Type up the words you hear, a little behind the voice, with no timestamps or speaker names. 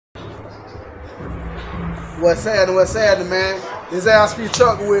What's happening, man? This ass be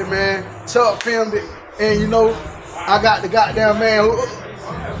Chuck with, man. Chuck filmed it, and you know, I got the goddamn man who.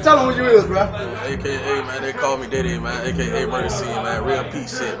 Tell him who you is, bro. AKA, man, they call me Dae Dae, man. AKA murder scene, man. Real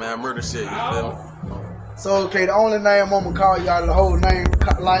peace shit, man. Murder shit, you feel me? So, okay, the only name I'm gonna call you out of the whole name,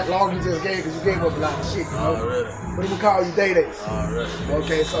 like long you just gave, because you gave up a lot of shit, you know? Already. But I'm gonna call you Dae Dae. Already.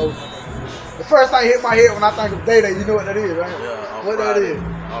 Okay, so the first thing hit my head when I think of Dae Dae, you know what that is, right? Yeah, what Friday. that is?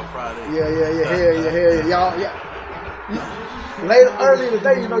 On Friday. Yeah. Y'all, yeah. Earlier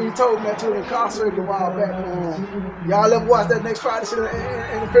today, you know, you told me that you were incarcerated a while back. Y'all ever watch that next Friday shit in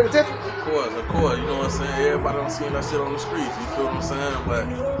the penitentiary? Of course. You know what I'm saying? Everybody don't see that shit on the streets. You feel what I'm saying? But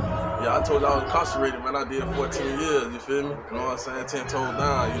yeah, I told you I was incarcerated, man. I did 14 years. You feel me? You know what I'm saying? 10 toes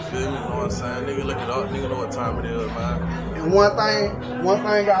down. You feel me? You know what I'm saying? Nigga, look it up. Nigga know what time it is, man. And one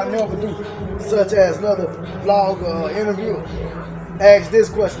thing I never do, such as another vlog or interview, ask this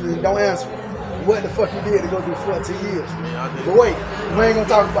question and don't answer it. What the fuck you did to go through 14 years? Yeah, but wait, we ain't gonna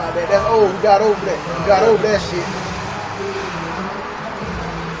talk about that. That's old. We got over that. We got over that shit.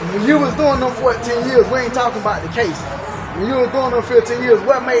 When you was doing them 14 years, we ain't talking about the case. When you was doing them 15 years,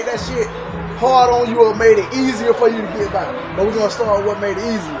 what made that shit hard on you or made it easier for you to get by? But we're gonna start with what made it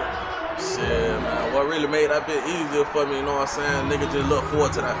easier. Shit, man. What really made that bit easier for me, you know what I'm saying? Nigga just look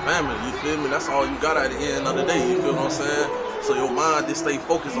forward to that family, you feel me? That's all you got at the end of the day, you feel what I'm saying? So your mind just stay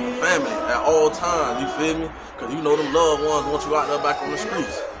focused on family at all times, you feel me? Because you know them loved ones want you out there back on the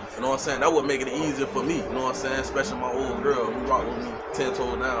streets. You know what I'm saying? That would make it easier for me, you know what I'm saying? Especially my old girl who rocked with me 10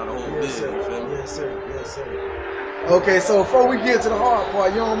 toes down the whole bit, you feel me? Yes, sir. Okay, so before we get to the hard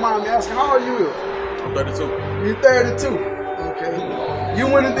part, you don't mind me asking, how old you? I'm 32. You 32? Okay. You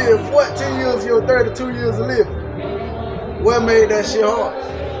went and did 14 years, you're 32 years of living. What made that shit hard?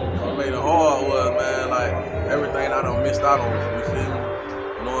 What made it hard was, man, like, everything I done missed out on, you feel me?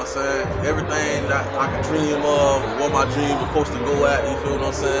 You know what I'm saying? Everything that I could dream of, what my dream was supposed to go at, you feel what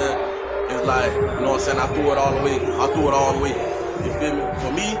I'm saying? It's like, you know what I'm saying, I threw it all away. You feel me?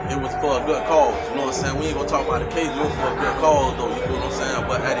 For me, it was for a good cause. You know what I'm saying? We ain't gonna talk about the case, it was for a good cause though, you feel what I'm saying?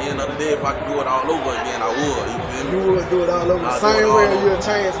 But at the end of the day, if I could do it all over again, I would, you feel me? You would do it all over the same way or you'll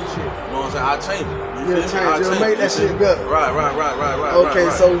change some shit? You know what I'm saying? I change it. You'll make that shit better. Right. Okay,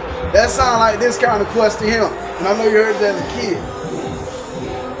 so that sound like this kind of question here. And I know you heard it as a kid.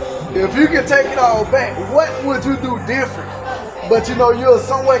 If you could take it all back, what would you do different? But you know, you'll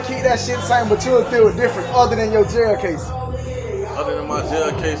somewhere keep that shit the same, but you'll do it different other than your jail case. Other than my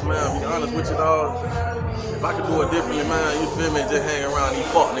jail case, man, I'll be honest with you, dog. If I could do it differently, man, you feel me? Just hang around these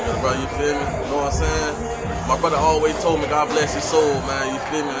fuck niggas, bro, you feel me? You know what I'm saying? My brother always told me, God bless his soul, man, you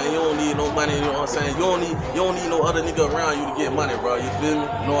feel me? Man, you don't need no money, you know what I'm saying? You don't need no other nigga around you to get money, bro, you feel me?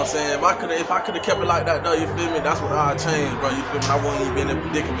 You know what I'm saying? If I could have kept it like that, though, you feel me? That's what I'd change, bro, you feel me? I wouldn't even been in a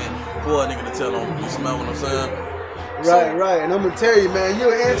predicament for a nigga to tell on me, you smell what I'm saying? Right. And I'm gonna tell you, man,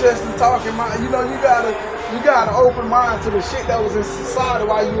 you're interested in talking, man. You know, you got an open mind to the shit that was in society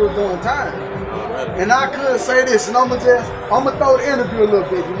while you were doing time. And I could say this, and I'm gonna throw the interview a little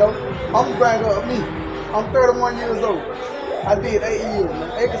bit, you know. I'm gonna bring up me. I'm 31 years old. I did 8 years,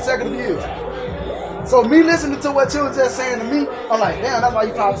 man, 8 consecutive years. So me listening to what you was just saying to me, I'm like, damn, that's why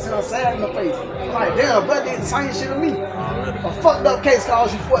you probably sound sad in the face. I'm like, damn, brother did the same shit to me. A fucked up case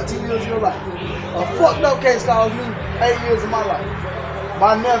cost you 14 years of your life. A fucked up case cost me 8 years of my life.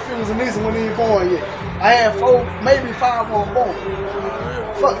 My nephews and nieces weren't even born yet. I had 4, maybe 5 weren't born.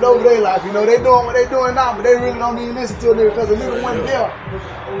 Fucked over their life, you know. They doing what they doing now, but they really don't even listen to it because the nigga wasn't there.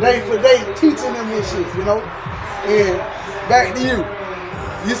 Day for day teaching them this shit, you know. And back to you.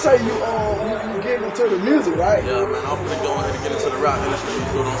 You say you getting into the music, right? Yeah, man, I'm finna go ahead and get into the rap industry, you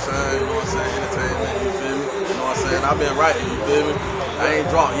feel what I'm saying? You know what I'm saying? Entertainment, you feel me? You know what I'm saying? I've been writing, you feel me? I ain't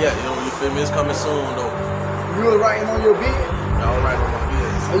dropped yet, you feel me? It's coming soon, though. You was writing on your beat? Yeah, I was writing on my beat.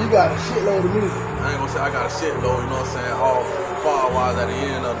 So you got a shitload of music? I ain't gonna say I got a shitload, you know what I'm saying? All far-wise at the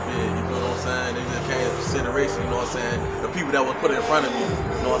end of the bid, you feel what I'm saying? They just came into consideration, you know what I'm saying? The people that was put in front of me,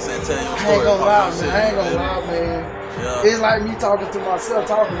 you know what I'm saying? Telling your story. I ain't gonna lie, man. Yeah. It's like me talking to myself,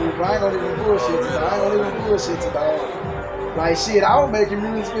 talking to you, but I ain't gonna even bullshit to dog. Like shit, I was making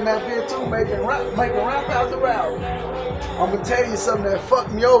music in that bit too, making rap after rap. I'm gonna tell you something that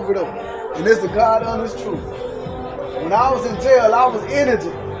fucked me over though, and this is the God honest truth. When I was in jail, I was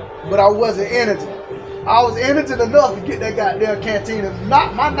indigent, but I wasn't indigent. I was indigent enough to get that goddamn cantina,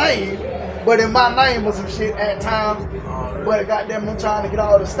 not my name, but in my name was some shit at times. But goddamn, I'm trying to get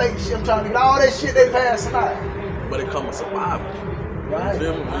all the state shit, I'm trying to get all that shit they passing out. But it comes with surviving. Right. You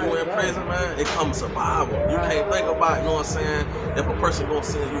feel me? When you in prison, man, it comes survival. You can't think about, you know what I'm saying, if a person gonna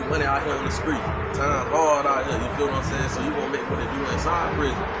send you money out here on the street. Time's hard out here, you feel what I'm saying? So you gonna make what they do inside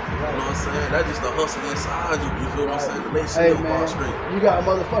prison. You know what I'm saying? That's just the hustle inside you feel what I'm saying? To make sure you fall straight. You got a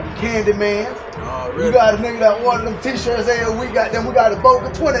motherfucking candy man. Already. You got a nigga that ordered them t-shirts every week. We got a Bout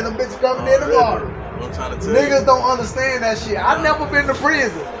 20 of them bitches coming in tomorrow. I'm trying to tell Niggas you. don't understand that shit. I've never been to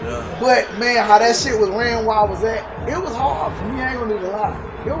prison. Yeah. But man, how that shit was ran while I was at, it was hard for me. I ain't gonna even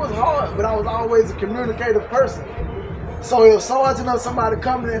lie. It was hard, but I was always a communicative person. So if sergeant or somebody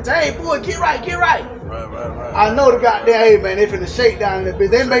coming in and say, hey boy, get right. Right. I know the goddamn, hey man, they finna shake down that bitch.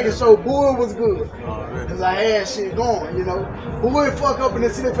 They making sure Boy was good. Cause I had shit going, you know. Boy fuck up in the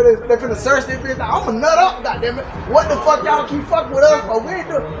city, they finna search that bitch. I'ma nut up, goddamn it. What the fuck y'all keep fucking with us for?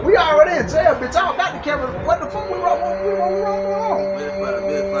 We already in jail, bitch. Y'all got the camera. What the fuck we wrong? Hell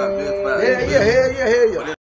yeah. Hell yeah.